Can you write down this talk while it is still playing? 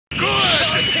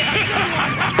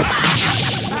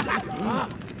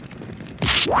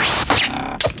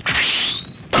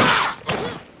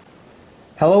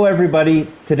Hello everybody,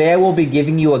 today I will be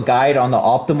giving you a guide on the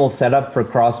optimal setup for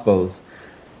crossbows.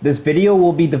 This video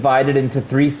will be divided into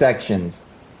 3 sections: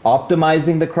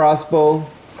 optimizing the crossbow,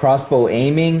 crossbow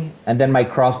aiming, and then my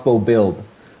crossbow build.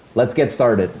 Let's get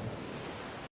started.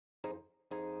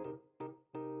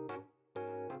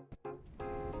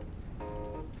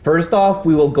 First off,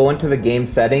 we will go into the game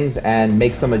settings and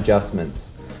make some adjustments.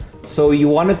 So you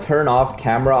want to turn off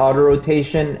camera auto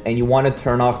rotation and you want to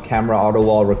turn off camera auto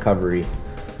wall recovery.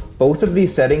 Both of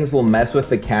these settings will mess with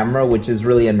the camera, which is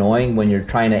really annoying when you're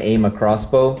trying to aim a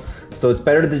crossbow. So it's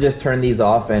better to just turn these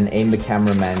off and aim the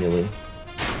camera manually.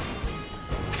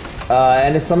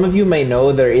 And as some of you may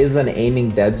know, there is an aiming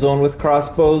dead zone with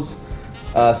crossbows.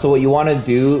 So what you want to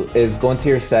do is go into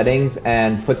your settings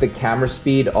and put the camera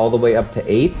speed all the way up to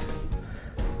 8.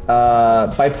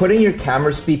 By putting your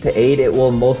camera speed to 8, it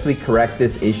will mostly correct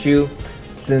this issue,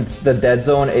 since the dead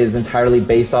zone is entirely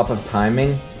based off of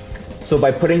timing. So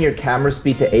by putting your camera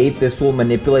speed to 8, this will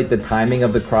manipulate the timing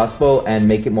of the crossbow and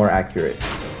make it more accurate.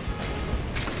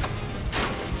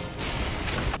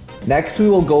 Next, we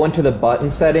will go into the button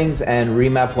settings and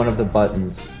remap one of the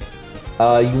buttons.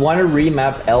 You want to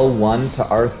remap L1 to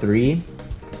R3.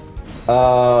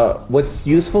 What's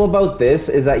useful about this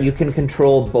is that you can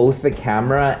control both the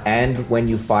camera and when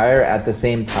you fire at the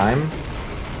same time.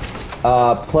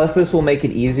 Plus this will make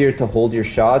it easier to hold your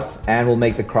shots and will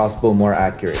make the crossbow more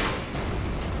accurate.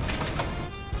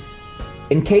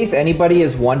 In case anybody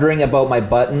is wondering about my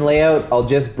button layout, I'll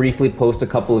just briefly post a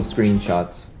couple of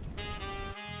screenshots.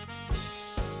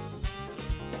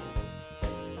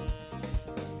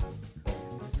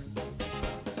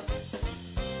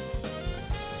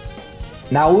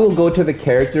 Now we will go to the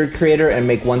character creator and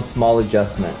make one small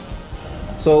adjustment.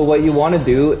 So what you want to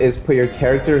do is put your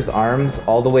character's arms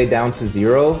all the way down to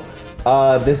 0.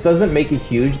 This doesn't make a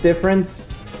huge difference,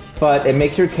 but it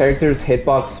makes your character's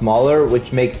hitbox smaller,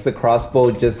 which makes the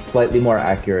crossbow just slightly more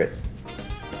accurate.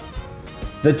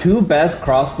 The 2 best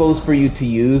crossbows for you to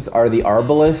use are the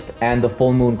Arbalist and the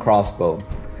Full Moon crossbow.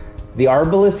 The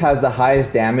Arbalist has the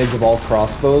highest damage of all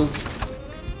crossbows,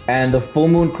 and the Full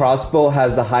Moon crossbow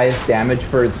has the highest damage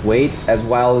for its weight, as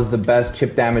well as the best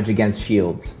chip damage against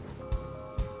shields.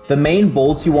 The main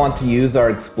bolts you want to use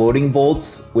are exploding bolts,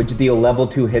 which deal level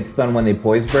 2 hit stun when they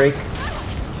poise break.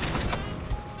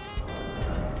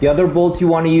 The other bolts you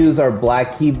want to use are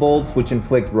black key bolts, which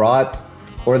inflict rot,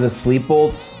 or the sleep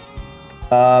bolts.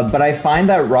 But I find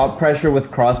that rot pressure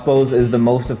with crossbows is the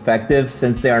most effective,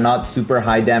 since they are not super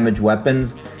high damage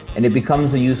weapons, and it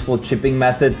becomes a useful chipping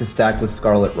method to stack with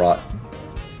Scarlet Rot.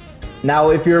 Now,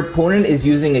 if your opponent is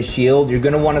using a shield, you're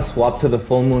going to want to swap to the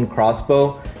Full Moon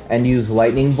crossbow and use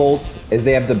lightning bolts, as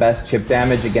they have the best chip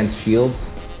damage against shields.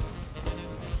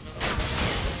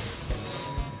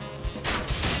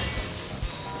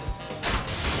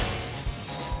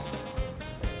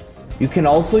 You can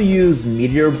also use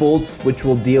meteor bolts, which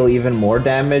will deal even more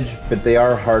damage, but they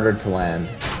are harder to land.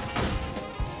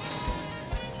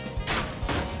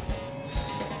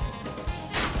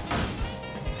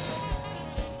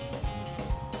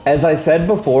 As I said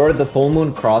before, the Full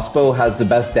Moon crossbow has the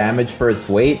best damage for its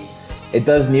weight. It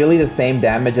does nearly the same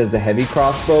damage as the heavy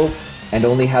crossbow, and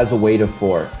only has a weight of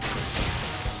 4.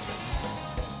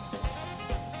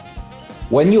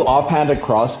 When you offhand a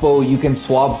crossbow, you can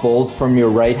swap bolts from your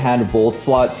right hand bolt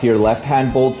slot to your left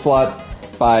hand bolt slot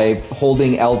by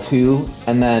holding L2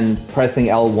 and then pressing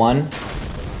L1,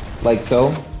 like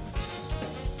so.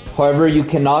 However, you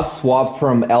cannot swap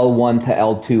from L1 to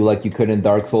L2 like you could in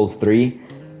Dark Souls 3.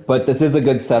 But this is a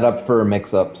good setup for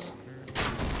mix-ups.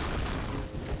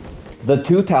 The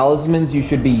 2 talismans you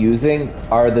should be using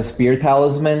are the Spear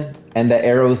Talisman and the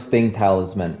Arrow Sting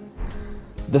Talisman.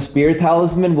 The Spear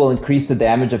Talisman will increase the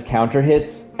damage of counter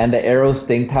hits, and the Arrow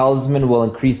Sting Talisman will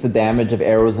increase the damage of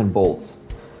arrows and bolts.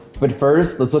 But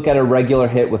first, let's look at a regular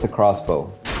hit with a crossbow.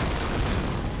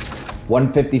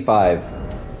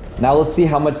 155. Now let's see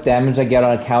how much damage I get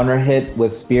on a counter hit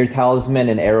with Spear Talisman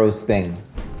and Arrow Sting.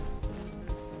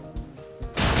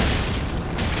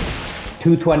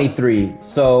 223,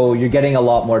 so you're getting a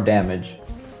lot more damage.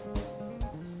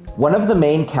 One of the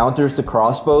main counters to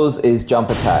crossbows is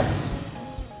jump attacks.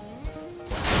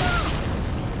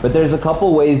 But there's a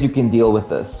couple ways you can deal with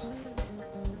this.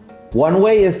 One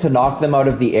way is to knock them out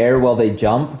of the air while they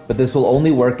jump, but this will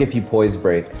only work if you poise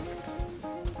break.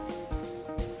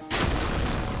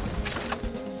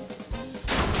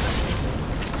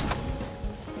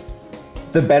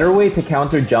 The better way to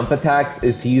counter jump attacks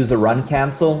is to use a run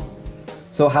cancel.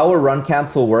 So how a run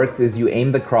cancel works is you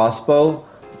aim the crossbow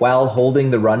while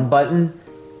holding the run button,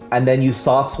 and then you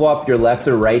soft swap your left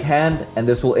or right hand, and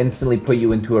this will instantly put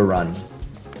you into a run.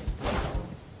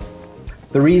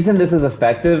 The reason this is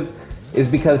effective is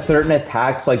because certain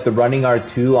attacks like the running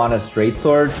R2 on a straight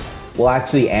sword will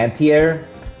actually anti-air.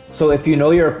 So if you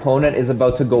know your opponent is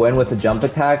about to go in with a jump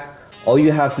attack, all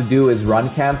you have to do is run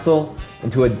cancel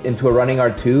into a running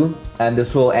R2, and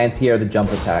this will anti-air the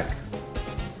jump attack.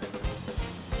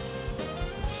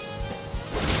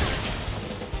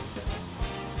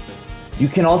 You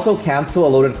can also cancel a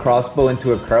loaded crossbow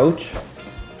into a crouch,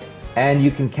 and you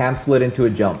can cancel it into a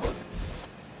jump.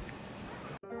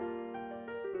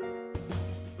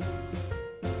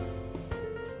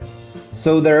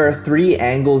 So there are 3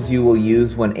 angles you will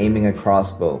use when aiming a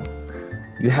crossbow.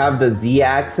 You have the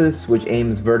Z-axis, which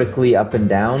aims vertically up and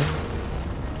down.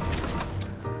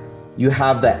 You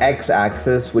have the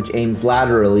X-axis, which aims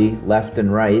laterally, left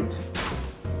and right.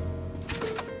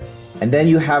 And then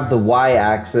you have the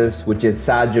Y-axis, which is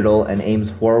sagittal and aims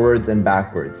forwards and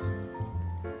backwards.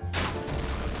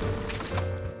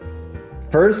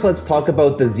 First, let's talk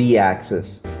about the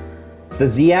Z-axis. The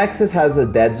Z-axis has a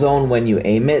dead zone when you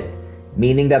aim it,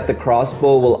 meaning that the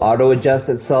crossbow will auto-adjust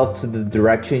itself to the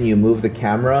direction you move the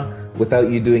camera without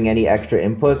you doing any extra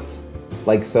inputs,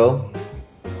 like so.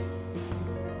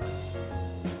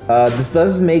 This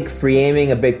does make free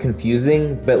aiming a bit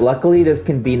confusing, but luckily this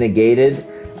can be negated,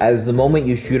 as the moment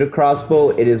you shoot a crossbow,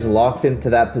 it is locked into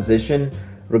that position,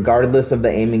 regardless of the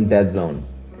aiming dead zone.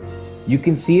 You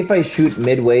can see if I shoot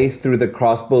midway through the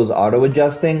crossbow's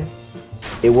auto-adjusting,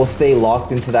 it will stay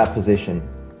locked into that position.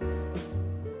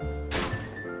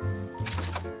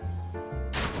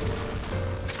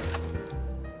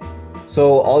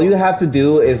 So all you have to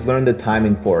do is learn the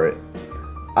timing for it.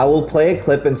 I will play a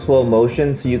clip in slow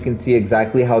motion so you can see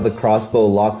exactly how the crossbow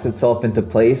locks itself into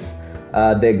place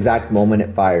the exact moment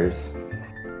it fires.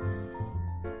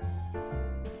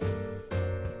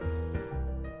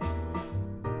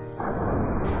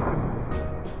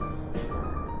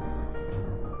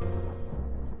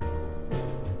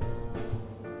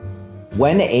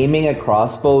 When aiming a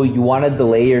crossbow, you want to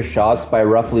delay your shots by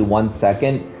roughly 1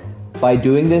 second. By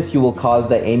doing this, you will cause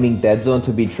the aiming dead zone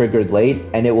to be triggered late,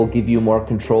 and it will give you more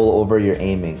control over your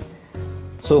aiming.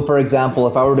 So for example,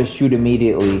 if I were to shoot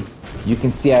immediately, you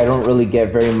can see I don't really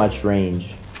get very much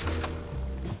range.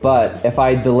 But if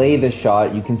I delay the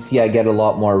shot, you can see I get a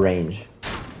lot more range.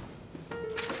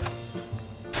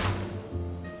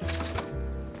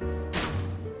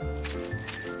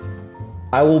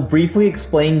 I will briefly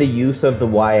explain the use of the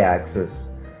Y-axis.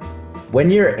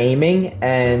 When you're aiming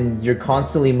and you're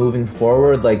constantly moving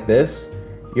forward like this,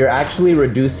 you're actually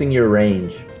reducing your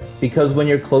range. Because when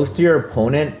you're close to your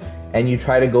opponent and you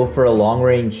try to go for a long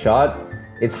range shot,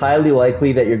 it's highly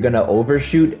likely that you're gonna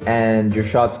overshoot and your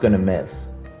shot's gonna miss.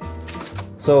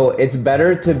 So it's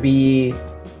better to be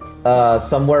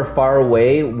somewhere far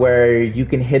away where you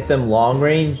can hit them long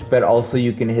range, but also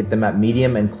you can hit them at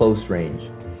medium and close range.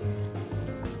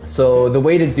 So the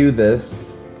way to do this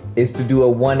is to do a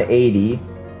 180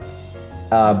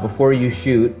 before you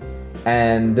shoot,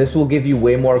 and this will give you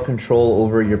way more control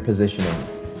over your positioning.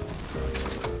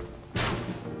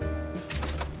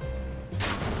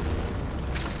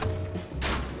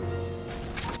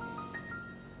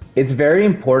 It's very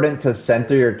important to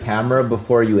center your camera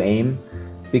before you aim,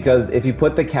 because if you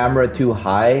put the camera too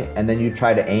high and then you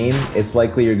try to aim, it's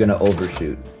likely you're gonna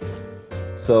overshoot.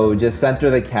 So just center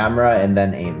the camera and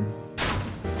then aim.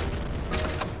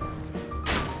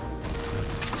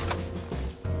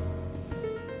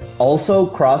 Also,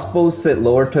 crossbows sit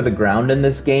lower to the ground in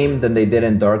this game than they did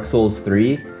in Dark Souls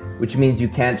 3, which means you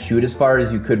can't shoot as far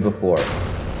as you could before.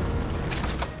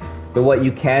 But what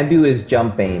you can do is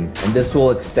jump aim, and this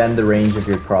will extend the range of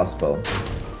your crossbow.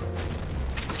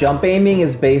 Jump aiming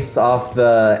is based off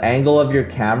the angle of your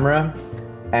camera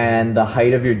and the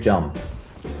height of your jump.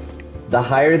 The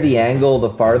higher the angle, the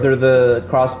farther the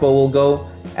crossbow will go,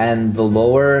 and the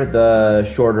lower,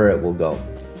 the shorter it will go.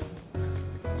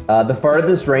 The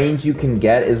farthest range you can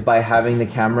get is by having the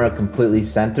camera completely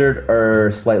centered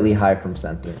or slightly high from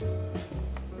center.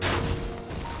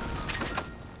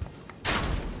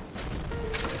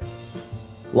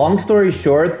 Long story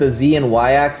short, the Z and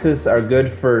Y axis are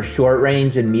good for short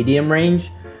range and medium range,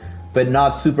 but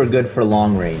not super good for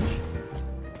long range.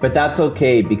 But that's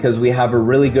okay, because we have a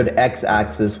really good X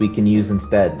axis we can use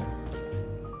instead.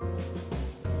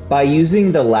 By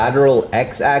using the lateral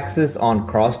X axis on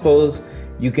crossbows,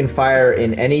 you can fire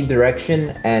in any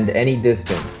direction and any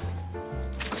distance.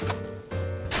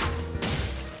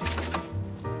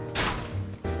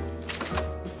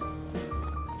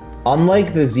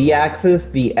 Unlike the Z-axis,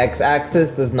 the X-axis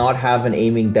does not have an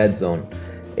aiming dead zone.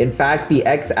 In fact, the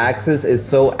X-axis is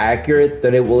so accurate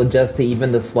that it will adjust to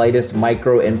even the slightest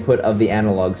micro input of the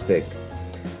analog stick.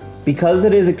 Because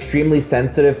it is extremely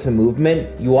sensitive to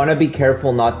movement, you want to be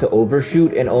careful not to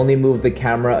overshoot and only move the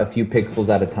camera a few pixels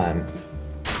at a time.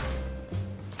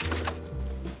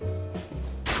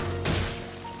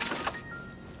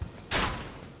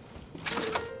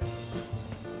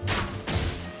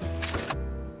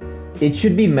 It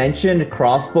should be mentioned,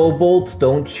 crossbow bolts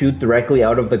don't shoot directly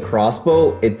out of the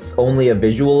crossbow, it's only a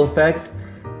visual effect.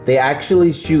 They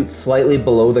actually shoot slightly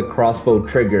below the crossbow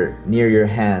trigger, near your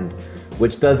hand,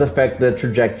 which does affect the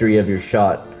trajectory of your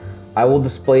shot. I will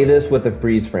display this with a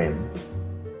freeze frame.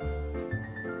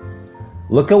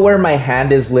 Look at where my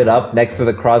hand is lit up next to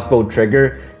the crossbow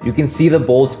trigger. You can see the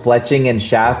bolts fletching and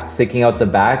shaft sticking out the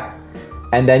back.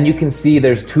 And then you can see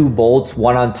there's two bolts,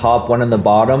 one on top, one on the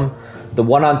bottom. The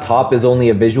one on top is only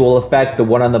a visual effect, the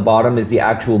one on the bottom is the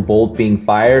actual bolt being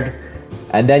fired.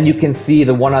 And then you can see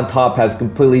the one on top has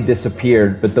completely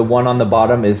disappeared, but the one on the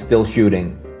bottom is still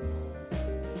shooting.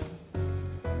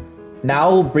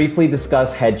 Now we'll briefly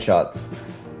discuss headshots.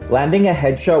 Landing a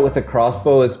headshot with a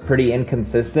crossbow is pretty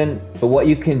inconsistent, but what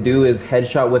you can do is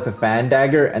headshot with a fan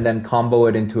dagger and then combo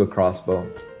it into a crossbow.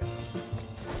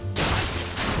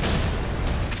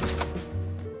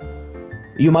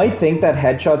 You might think that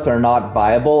headshots are not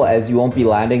viable as you won't be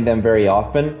landing them very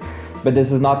often, but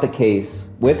this is not the case.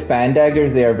 With fan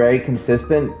daggers they are very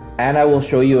consistent, and I will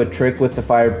show you a trick with the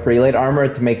fire prelate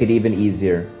armor to make it even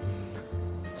easier.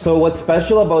 So what's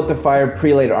special about the fire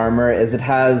prelate armor is it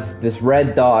has this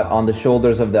red dot on the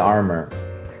shoulders of the armor.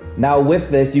 Now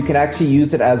with this you can actually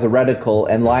use it as a reticle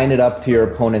and line it up to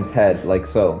your opponent's head, like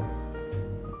so.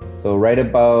 So right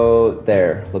about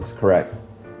there, looks correct.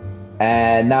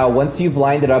 And now once you've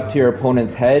lined it up to your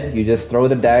opponent's head, you just throw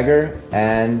the dagger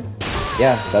and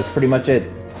yeah, that's pretty much it.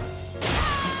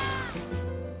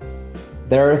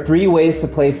 There are three ways to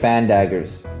play fan daggers.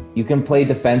 You can play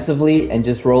defensively and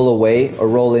just roll away or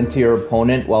roll into your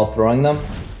opponent while throwing them.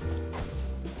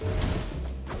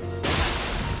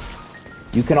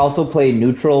 You can also play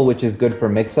neutral, which is good for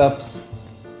mix-ups.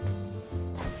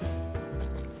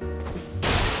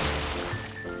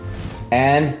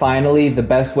 And finally, the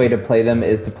best way to play them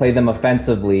is to play them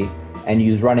offensively and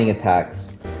use running attacks.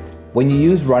 When you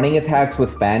use running attacks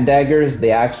with fan daggers,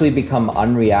 they actually become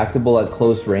unreactable at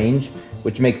close range,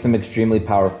 which makes them extremely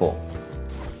powerful.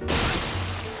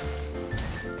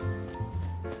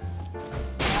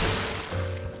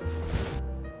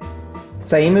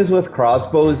 Same as with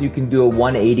crossbows, you can do a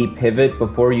 180 pivot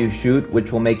before you shoot,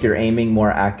 which will make your aiming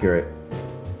more accurate.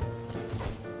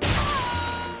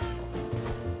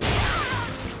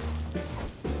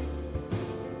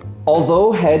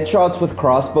 Although headshots with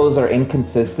crossbows are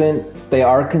inconsistent, they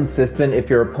are consistent if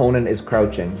your opponent is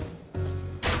crouching.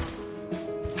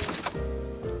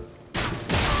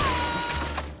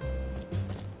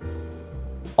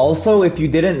 Also, if you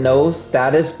didn't know,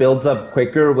 status builds up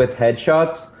quicker with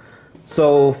headshots.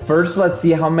 So first let's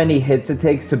see how many hits it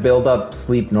takes to build up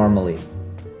sleep normally.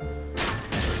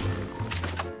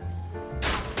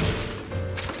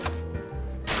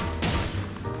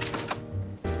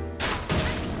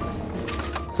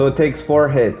 So it takes 4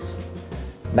 hits.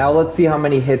 Now let's see how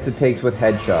many hits it takes with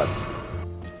headshots.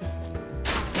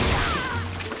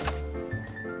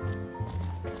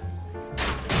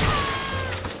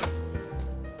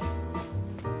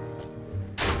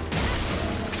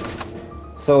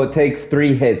 So it takes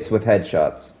 3 hits with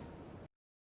headshots.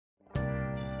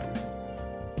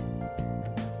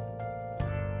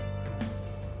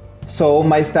 So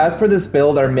my stats for this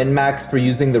build are min-maxed for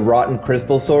using the Rotten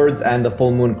Crystal Swords and the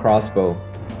Full Moon Crossbow.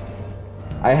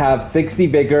 I have 60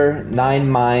 Vigor, 9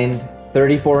 Mind,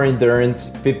 34 Endurance,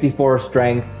 54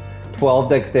 Strength, 12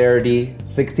 Dexterity,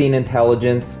 16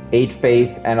 Intelligence, 8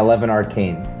 Faith, and 11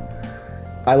 Arcane.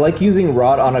 I like using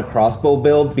Rot on a crossbow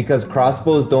build because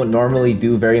crossbows don't normally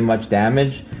do very much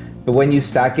damage, but when you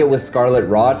stack it with Scarlet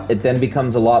Rot, it then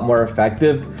becomes a lot more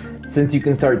effective since you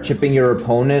can start chipping your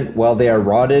opponent while they are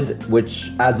rotted,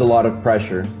 which adds a lot of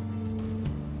pressure.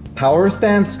 Power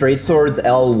Stance Straight Swords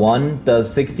L1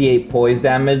 does 68 poise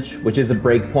damage, which is a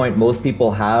breakpoint most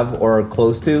people have or are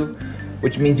close to,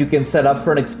 which means you can set up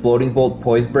for an Exploding Bolt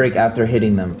poise break after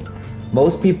hitting them.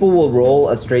 Most people will roll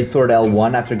a Straight Sword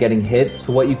L1 after getting hit,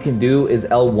 so what you can do is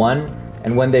L1,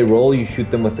 and when they roll, you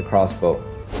shoot them with the crossbow.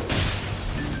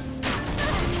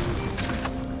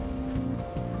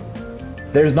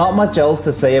 There's not much else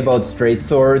to say about straight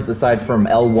swords aside from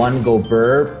L1 go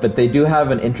burr, but they do have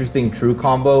an interesting true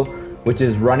combo, which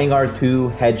is running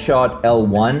R2, headshot,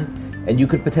 L1, and you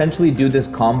could potentially do this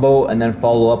combo and then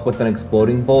follow up with an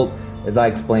exploding bolt, as I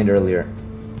explained earlier.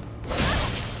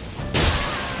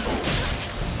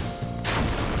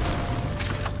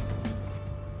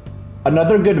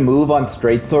 Another good move on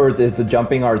straight swords is the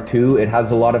jumping R2. It has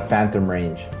a lot of phantom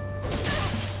range.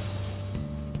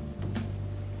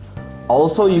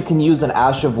 Also, you can use an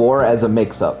Ash of War as a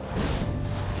mix-up.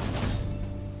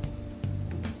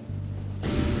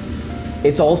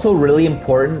 It's also really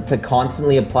important to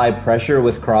constantly apply pressure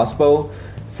with Crossbow.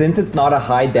 Since it's not a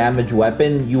high damage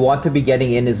weapon, you want to be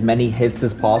getting in as many hits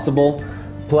as possible.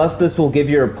 Plus, this will give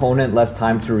your opponent less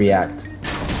time to react.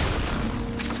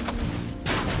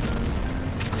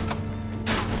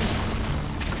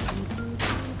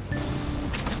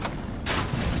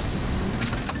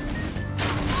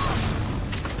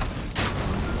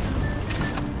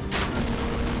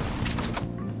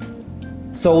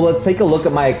 So let's take a look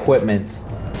at my equipment.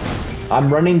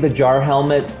 I'm running the Jar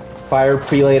Helmet, Fire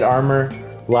Prelate Armor,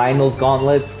 Lionel's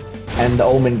Gauntlets, and the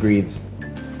Omen Greaves.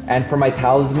 And for my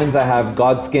talismans, I have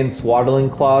Godskin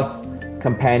Swaddling Cloth,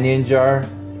 Companion Jar,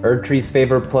 Erdtree's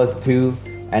Favor +2,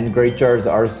 and Great Jar's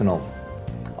Arsenal.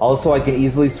 Also, I can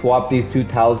easily swap these two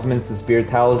talismans to Spear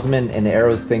Talisman and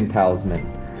Arrow Sting Talisman.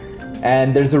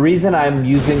 And there's a reason I'm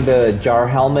using the Jar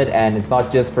Helmet, and it's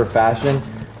not just for fashion,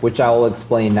 which I will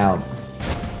explain now.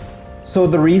 So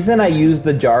the reason I use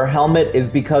the Jar Helmet is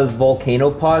because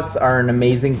Volcano Pots are an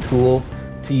amazing tool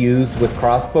to use with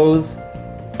crossbows,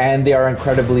 and they are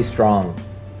incredibly strong.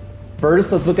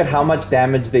 First, let's look at how much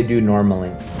damage they do normally.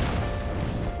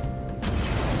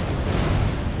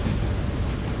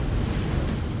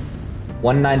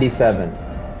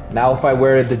 $197. Now if I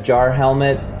wear the Jar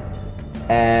Helmet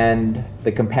and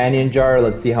the Companion Jar,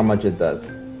 let's see how much it does.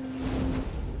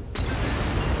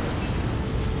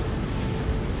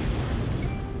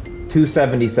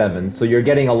 $277, so you're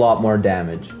getting a lot more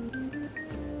damage.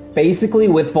 Basically,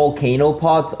 with Volcano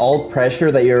Pots, all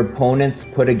pressure that your opponents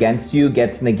put against you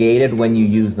gets negated when you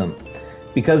use them.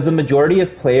 Because the majority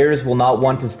of players will not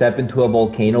want to step into a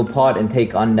Volcano Pot and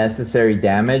take unnecessary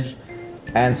damage,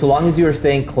 and so long as you are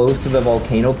staying close to the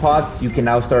Volcano Pots, you can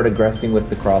now start aggressing with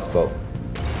the crossbow.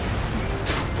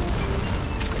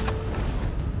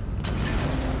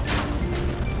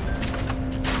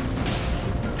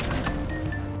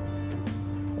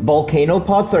 Volcano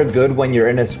Pots are good when you're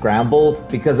in a scramble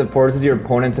because it forces your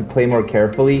opponent to play more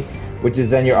carefully, which is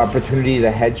then your opportunity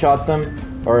to headshot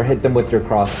them or hit them with your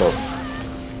crossbow.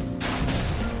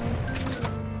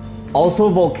 Also,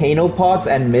 Volcano Pots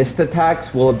and missed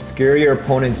attacks will obscure your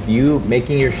opponent's view,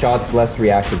 making your shots less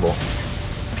reactable.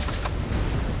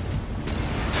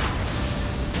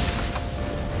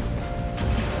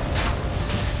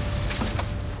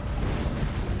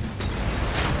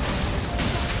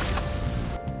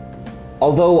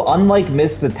 Although, unlike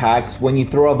missed attacks, when you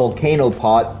throw a Volcano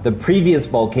Pot, the previous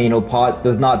Volcano Pot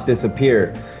does not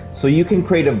disappear. So you can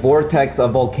create a vortex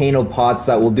of Volcano Pots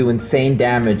that will do insane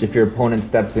damage if your opponent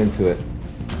steps into it.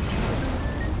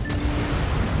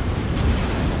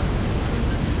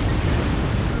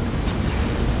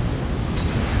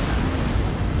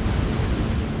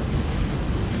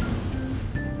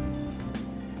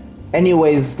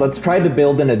 Anyways, let's try to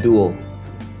build in a duel.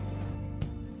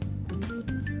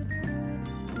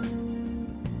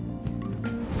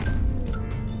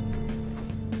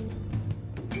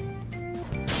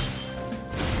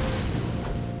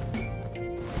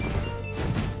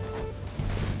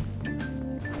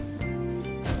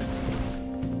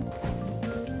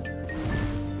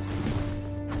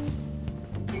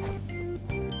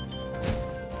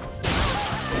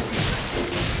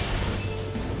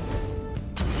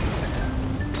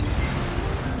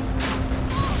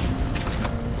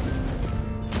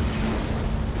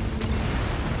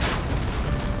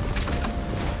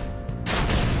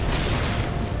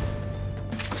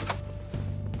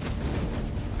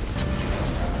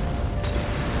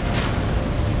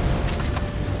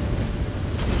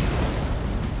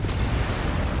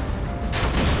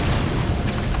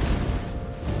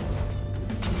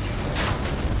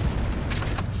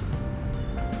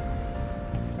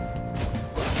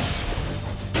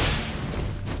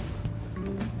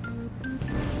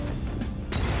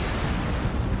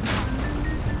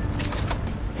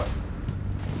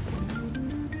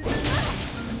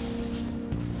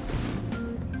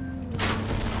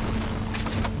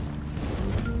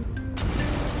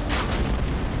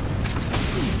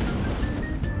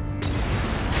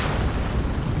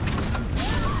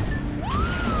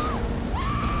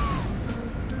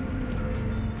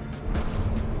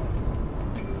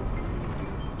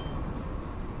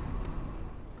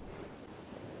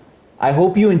 I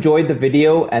hope you enjoyed the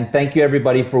video, and thank you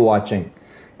everybody for watching.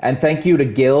 And thank you to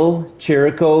Gil,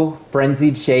 Chirico,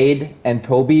 Frenzied Shade, and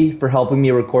Toby for helping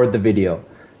me record the video.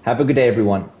 Have a good day,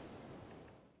 everyone.